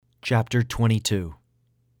Chapter 22.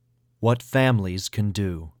 What Families Can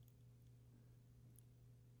Do.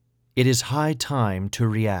 It is high time to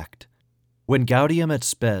react. When Gaudium et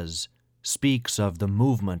Spes speaks of the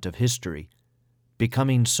movement of history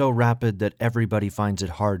becoming so rapid that everybody finds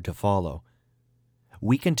it hard to follow,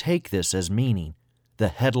 we can take this as meaning the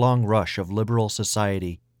headlong rush of liberal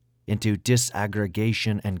society into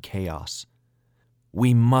disaggregation and chaos.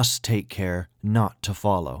 We must take care not to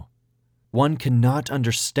follow. One cannot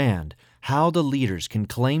understand how the leaders can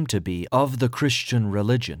claim to be of the Christian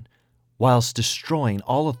religion whilst destroying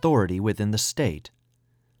all authority within the state.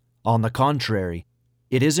 On the contrary,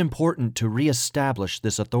 it is important to reestablish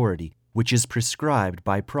this authority which is prescribed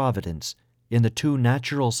by Providence in the two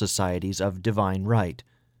natural societies of divine right,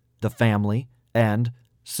 the family and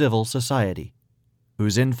civil society,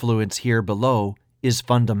 whose influence here below is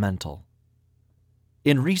fundamental.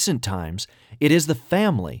 In recent times, it is the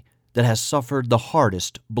family that has suffered the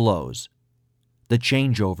hardest blows. The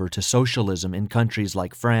changeover to socialism in countries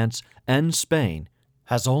like France and Spain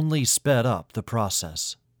has only sped up the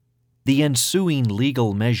process. The ensuing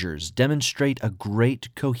legal measures demonstrate a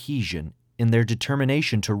great cohesion in their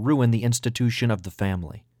determination to ruin the institution of the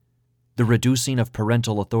family. The reducing of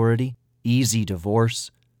parental authority, easy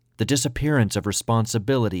divorce, the disappearance of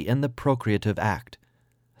responsibility in the procreative act,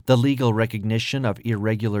 the legal recognition of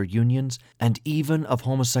irregular unions and even of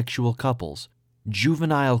homosexual couples,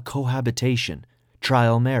 juvenile cohabitation,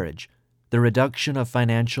 trial marriage, the reduction of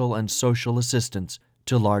financial and social assistance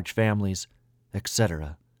to large families,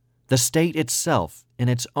 etc. The state itself, in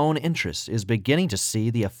its own interests, is beginning to see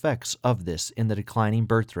the effects of this in the declining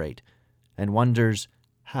birth rate, and wonders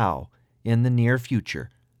how, in the near future,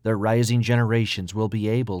 the rising generations will be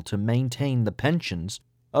able to maintain the pensions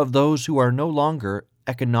of those who are no longer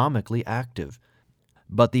economically active.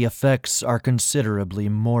 But the effects are considerably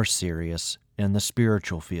more serious in the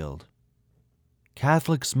spiritual field.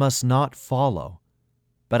 Catholics must not follow,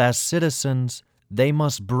 but as citizens, they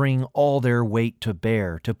must bring all their weight to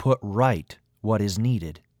bear to put right what is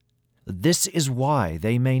needed. This is why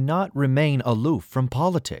they may not remain aloof from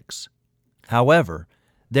politics. However,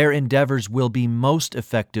 their endeavors will be most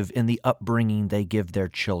effective in the upbringing they give their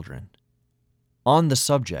children. On the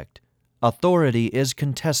subject, authority is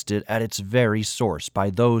contested at its very source by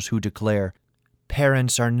those who declare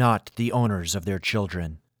parents are not the owners of their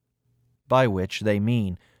children, by which they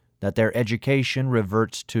mean that their education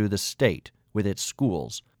reverts to the state with its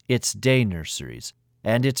schools, its day nurseries,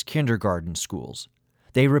 and its kindergarten schools.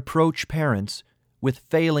 They reproach parents with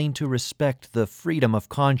failing to respect the freedom of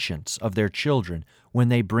conscience of their children when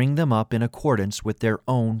they bring them up in accordance with their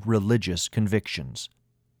own religious convictions.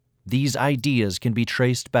 These ideas can be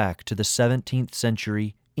traced back to the 17th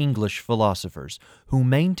century English philosophers who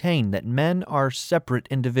maintain that men are separate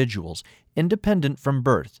individuals, independent from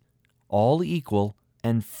birth, all equal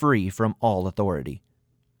and free from all authority.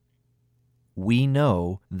 We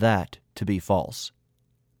know that to be false.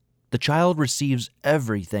 The child receives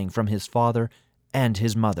everything from his father and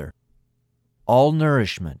his mother. All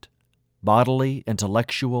nourishment, bodily,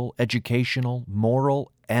 intellectual, educational,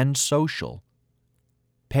 moral, and social.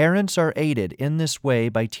 Parents are aided in this way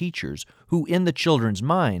by teachers who in the children's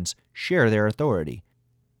minds share their authority.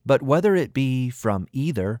 But whether it be from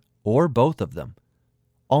either or both of them,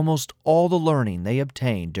 almost all the learning they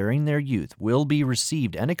obtain during their youth will be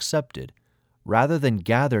received and accepted rather than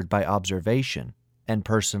gathered by observation and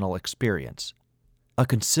personal experience. A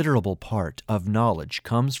considerable part of knowledge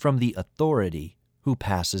comes from the authority who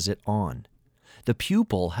passes it on. The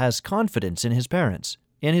pupil has confidence in his parents,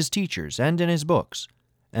 in his teachers, and in his books,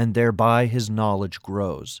 and thereby his knowledge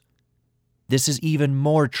grows. This is even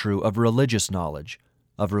more true of religious knowledge,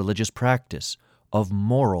 of religious practice, of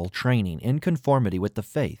moral training in conformity with the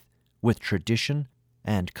faith, with tradition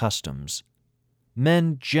and customs.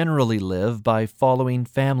 Men generally live by following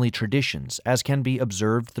family traditions, as can be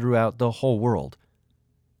observed throughout the whole world.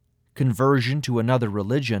 Conversion to another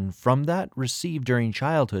religion from that received during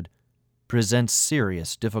childhood presents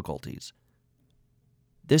serious difficulties.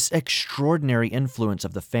 This extraordinary influence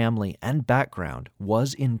of the family and background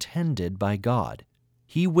was intended by God.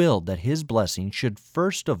 He willed that His blessing should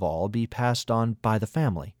first of all be passed on by the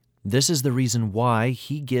family. This is the reason why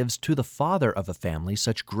He gives to the father of a family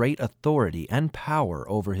such great authority and power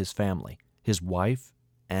over his family, his wife,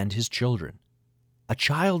 and his children. A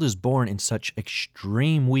child is born in such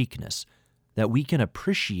extreme weakness that we can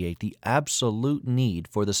appreciate the absolute need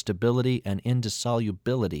for the stability and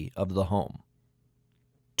indissolubility of the home.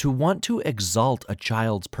 To want to exalt a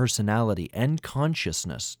child's personality and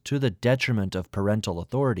consciousness to the detriment of parental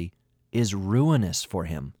authority is ruinous for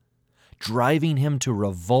him, driving him to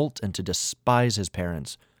revolt and to despise his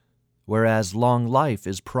parents, whereas long life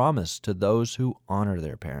is promised to those who honor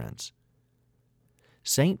their parents.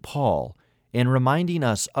 St. Paul, in reminding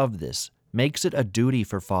us of this, makes it a duty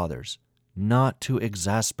for fathers not to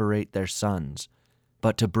exasperate their sons,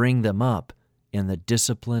 but to bring them up in the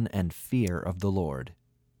discipline and fear of the Lord.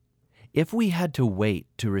 If we had to wait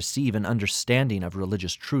to receive an understanding of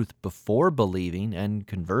religious truth before believing and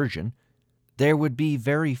conversion, there would be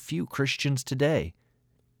very few Christians today.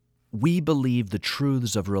 We believe the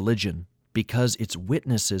truths of religion because its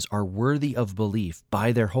witnesses are worthy of belief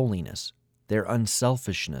by their holiness, their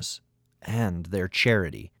unselfishness, and their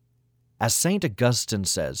charity. As St. Augustine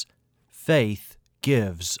says, faith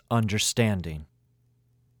gives understanding.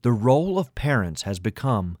 The role of parents has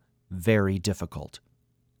become very difficult.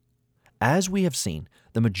 As we have seen,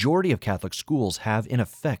 the majority of Catholic schools have in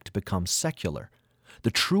effect become secular.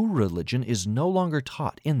 The true religion is no longer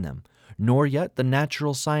taught in them, nor yet the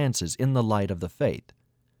natural sciences in the light of the faith.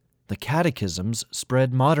 The catechisms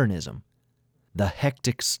spread modernism. The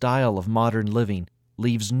hectic style of modern living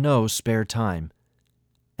leaves no spare time,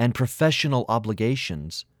 and professional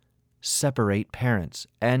obligations separate parents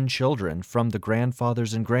and children from the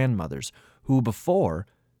grandfathers and grandmothers who before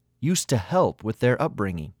used to help with their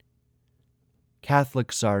upbringing.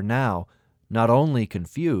 Catholics are now not only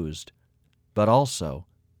confused, but also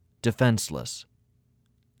defenseless.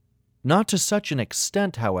 Not to such an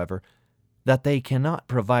extent, however, that they cannot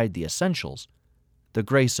provide the essentials, the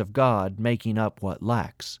grace of God making up what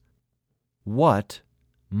lacks. What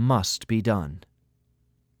must be done?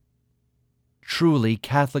 Truly,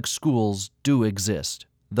 Catholic schools do exist,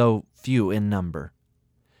 though few in number.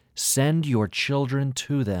 Send your children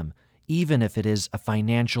to them, even if it is a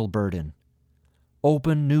financial burden.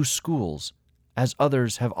 Open new schools, as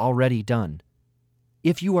others have already done.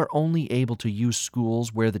 If you are only able to use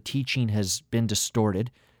schools where the teaching has been distorted,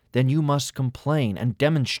 then you must complain and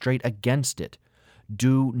demonstrate against it.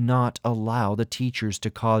 Do not allow the teachers to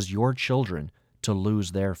cause your children to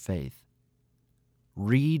lose their faith.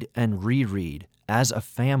 Read and reread, as a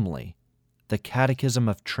family, the Catechism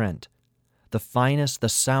of Trent, the finest, the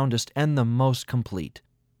soundest, and the most complete.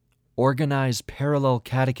 Organize parallel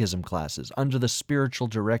catechism classes under the spiritual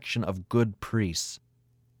direction of good priests.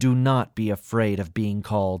 Do not be afraid of being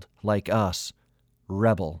called, like us,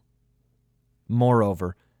 rebel.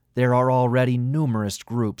 Moreover, there are already numerous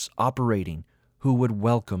groups operating who would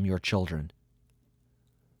welcome your children.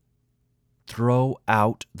 Throw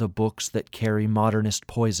out the books that carry modernist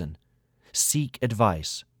poison. Seek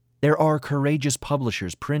advice. There are courageous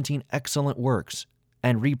publishers printing excellent works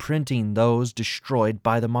and reprinting those destroyed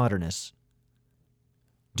by the modernists.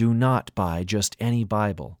 Do not buy just any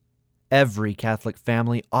Bible. Every Catholic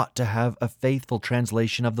family ought to have a faithful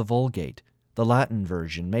translation of the Vulgate, the Latin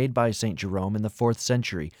version made by St. Jerome in the 4th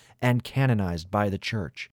century and canonized by the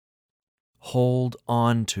Church. Hold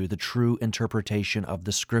on to the true interpretation of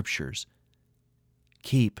the Scriptures.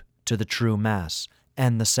 Keep to the true Mass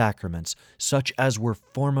and the sacraments, such as were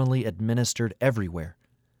formerly administered everywhere.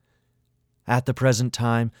 At the present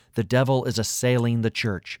time, the devil is assailing the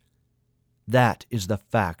Church. That is the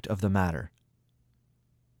fact of the matter.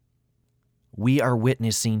 We are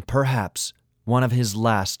witnessing, perhaps, one of his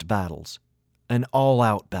last battles, an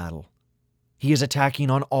all-out battle. He is attacking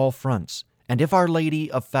on all fronts, and if Our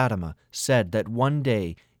Lady of Fatima said that one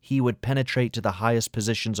day he would penetrate to the highest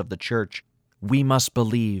positions of the Church, we must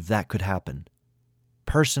believe that could happen.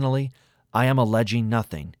 Personally, I am alleging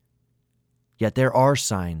nothing. Yet there are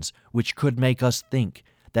signs which could make us think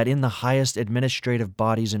that in the highest administrative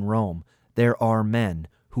bodies in Rome there are men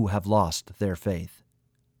who have lost their faith.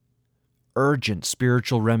 Urgent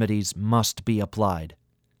spiritual remedies must be applied.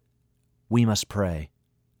 We must pray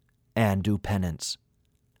and do penance,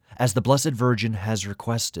 as the Blessed Virgin has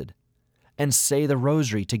requested, and say the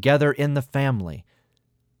Rosary together in the family.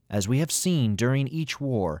 As we have seen during each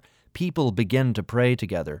war, people begin to pray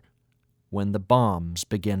together when the bombs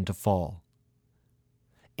begin to fall.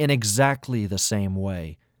 In exactly the same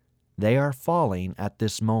way, they are falling at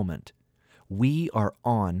this moment. We are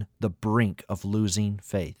on the brink of losing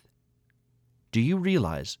faith. Do you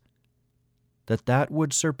realize that that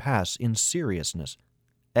would surpass in seriousness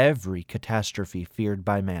every catastrophe feared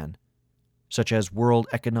by man, such as world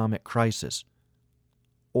economic crisis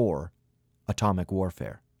or atomic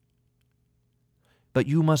warfare? But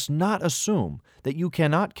you must not assume that you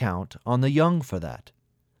cannot count on the young for that.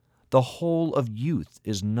 The whole of youth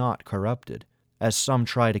is not corrupted, as some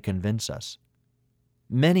try to convince us.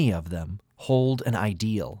 Many of them hold an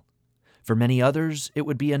ideal. For many others, it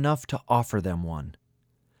would be enough to offer them one.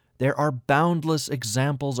 There are boundless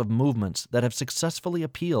examples of movements that have successfully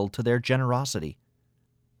appealed to their generosity.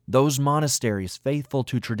 Those monasteries faithful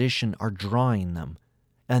to tradition are drawing them,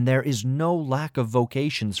 and there is no lack of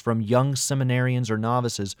vocations from young seminarians or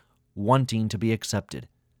novices wanting to be accepted.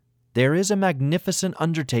 There is a magnificent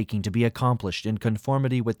undertaking to be accomplished in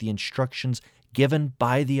conformity with the instructions given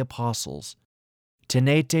by the apostles.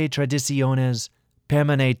 Tenete traditiones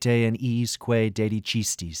permanete in iis quae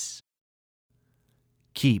dedicistis.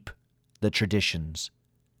 Keep the traditions.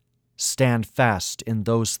 Stand fast in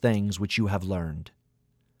those things which you have learned.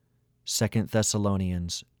 2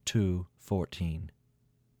 Thessalonians 2:14.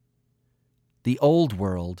 The old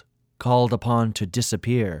world, called upon to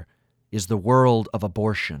disappear, is the world of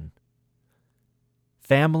abortion.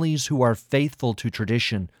 Families who are faithful to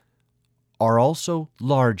tradition are also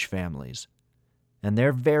large families, and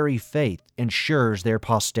their very faith ensures their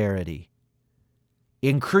posterity.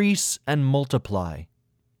 Increase and multiply.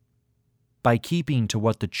 By keeping to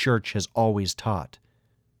what the Church has always taught,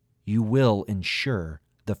 you will ensure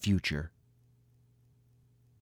the future.